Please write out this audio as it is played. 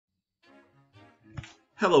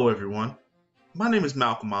Hello everyone, my name is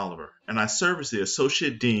Malcolm Oliver and I serve as the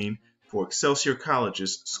Associate Dean for Excelsior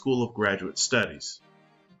College's School of Graduate Studies.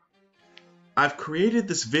 I've created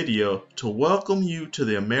this video to welcome you to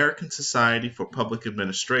the American Society for Public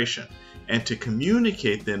Administration and to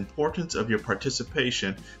communicate the importance of your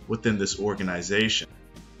participation within this organization.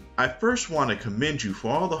 I first want to commend you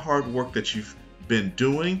for all the hard work that you've been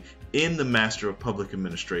doing in the Master of Public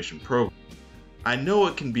Administration program. I know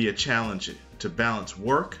it can be a challenge to balance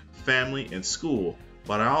work, family, and school,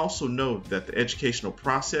 but I also know that the educational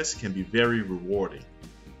process can be very rewarding.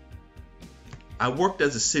 I worked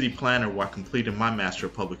as a city planner while completing my Master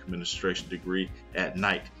of Public Administration degree at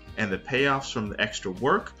night, and the payoffs from the extra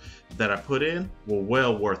work that I put in were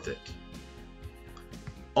well worth it.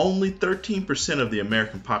 Only 13% of the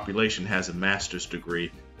American population has a master's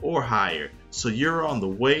degree or higher, so you're on the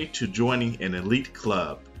way to joining an elite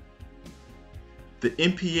club. The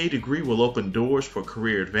MPA degree will open doors for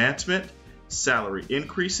career advancement, salary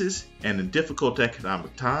increases, and in difficult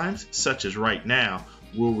economic times, such as right now,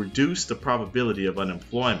 will reduce the probability of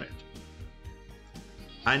unemployment.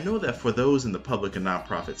 I know that for those in the public and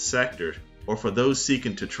nonprofit sector, or for those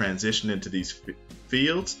seeking to transition into these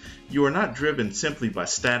fields, you are not driven simply by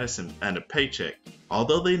status and a paycheck,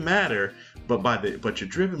 although they matter, but you're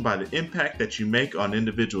driven by the impact that you make on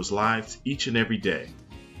individuals' lives each and every day.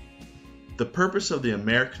 The purpose of the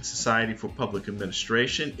American Society for Public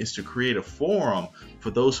Administration is to create a forum for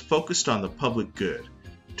those focused on the public good,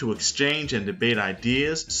 to exchange and debate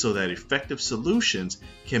ideas so that effective solutions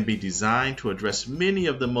can be designed to address many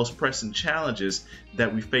of the most pressing challenges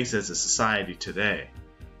that we face as a society today.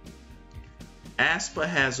 ASPA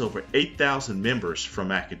has over 8,000 members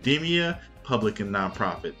from academia, public and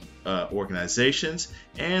nonprofit organizations,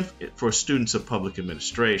 and for students of public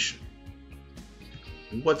administration.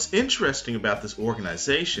 What's interesting about this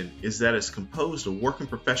organization is that it's composed of working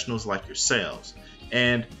professionals like yourselves,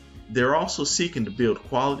 and they're also seeking to build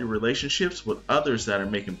quality relationships with others that are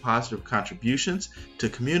making positive contributions to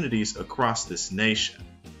communities across this nation.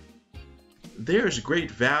 There is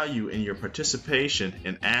great value in your participation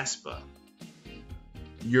in ASPA.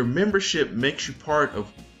 Your membership makes you part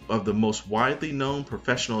of the most widely known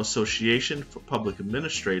professional association for public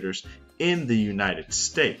administrators in the United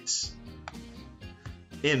States.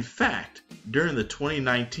 In fact, during the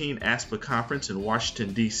 2019 ASPA conference in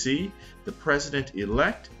Washington, D.C., the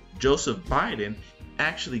President-elect, Joseph Biden,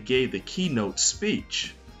 actually gave the keynote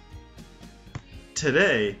speech.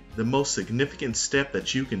 Today, the most significant step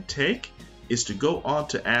that you can take is to go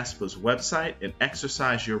onto ASPA's website and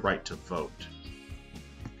exercise your right to vote.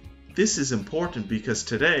 This is important because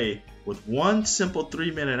today, with one simple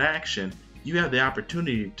 3-minute action, you have the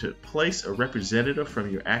opportunity to place a representative from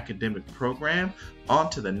your academic program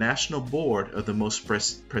onto the national board of the most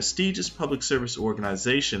prestigious public service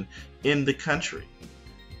organization in the country.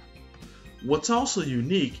 What's also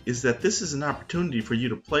unique is that this is an opportunity for you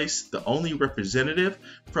to place the only representative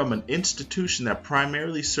from an institution that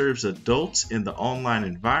primarily serves adults in the online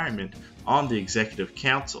environment on the Executive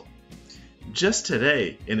Council. Just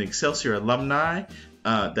today, an Excelsior alumni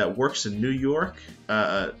that works in New York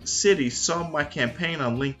City saw my campaign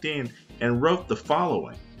on LinkedIn and wrote the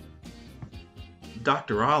following.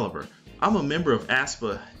 Dr. Oliver, I'm a member of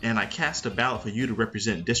ASPA and I cast a ballot for you to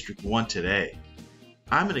represent District 1 today.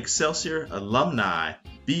 I'm an Excelsior alumni,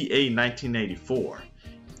 BA 1984.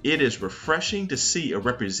 It is refreshing to see a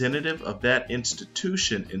representative of that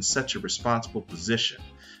institution in such a responsible position.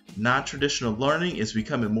 Non-traditional learning is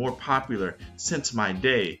becoming more popular since my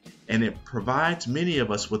day, and it provides many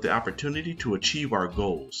of us with the opportunity to achieve our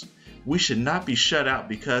goals. We should not be shut out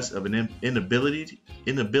because of an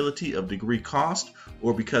inability of degree cost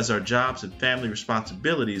or because our jobs and family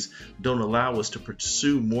responsibilities don't allow us to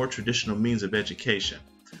pursue more traditional means of education.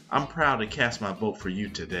 I'm proud to cast my vote for you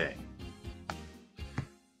today.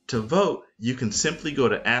 To vote, you can simply go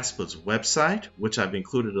to ASPA's website, which I've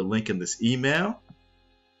included a link in this email.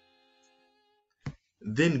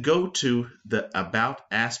 Then go to the About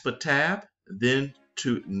ASPA tab, then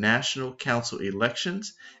to National Council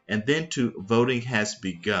Elections, and then to Voting Has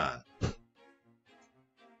Begun.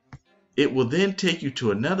 It will then take you to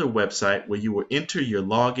another website where you will enter your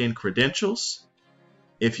login credentials.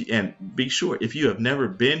 And be sure, if you have never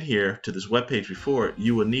been here to this webpage before,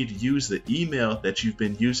 you will need to use the email that you've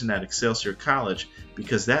been using at Excelsior College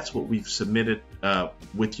because that's what we've submitted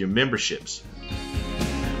with your memberships.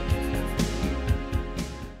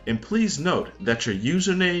 And please note that your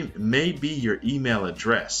username may be your email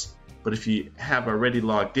address, but if you have already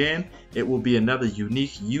logged in, it will be another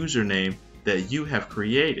unique username that you have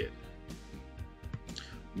created.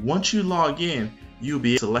 Once you log in, you'll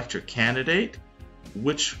be able to select your candidate,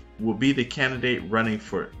 which will be the candidates running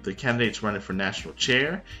for national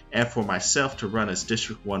chair, and for myself to run as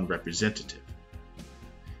District 1 representative.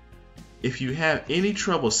 If you have any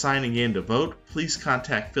trouble signing in to vote, please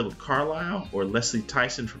contact Philip Carlisle or Leslie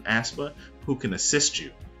Tyson from ASPA, who can assist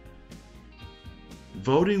you.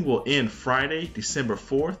 Voting will end Friday, December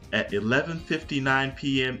 4th at 11:59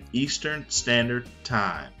 p.m. Eastern Standard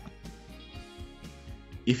Time.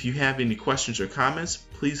 If you have any questions or comments,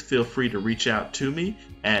 please feel free to reach out to me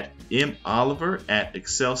at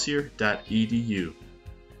moliver@excelsior.edu.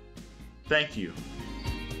 Thank you.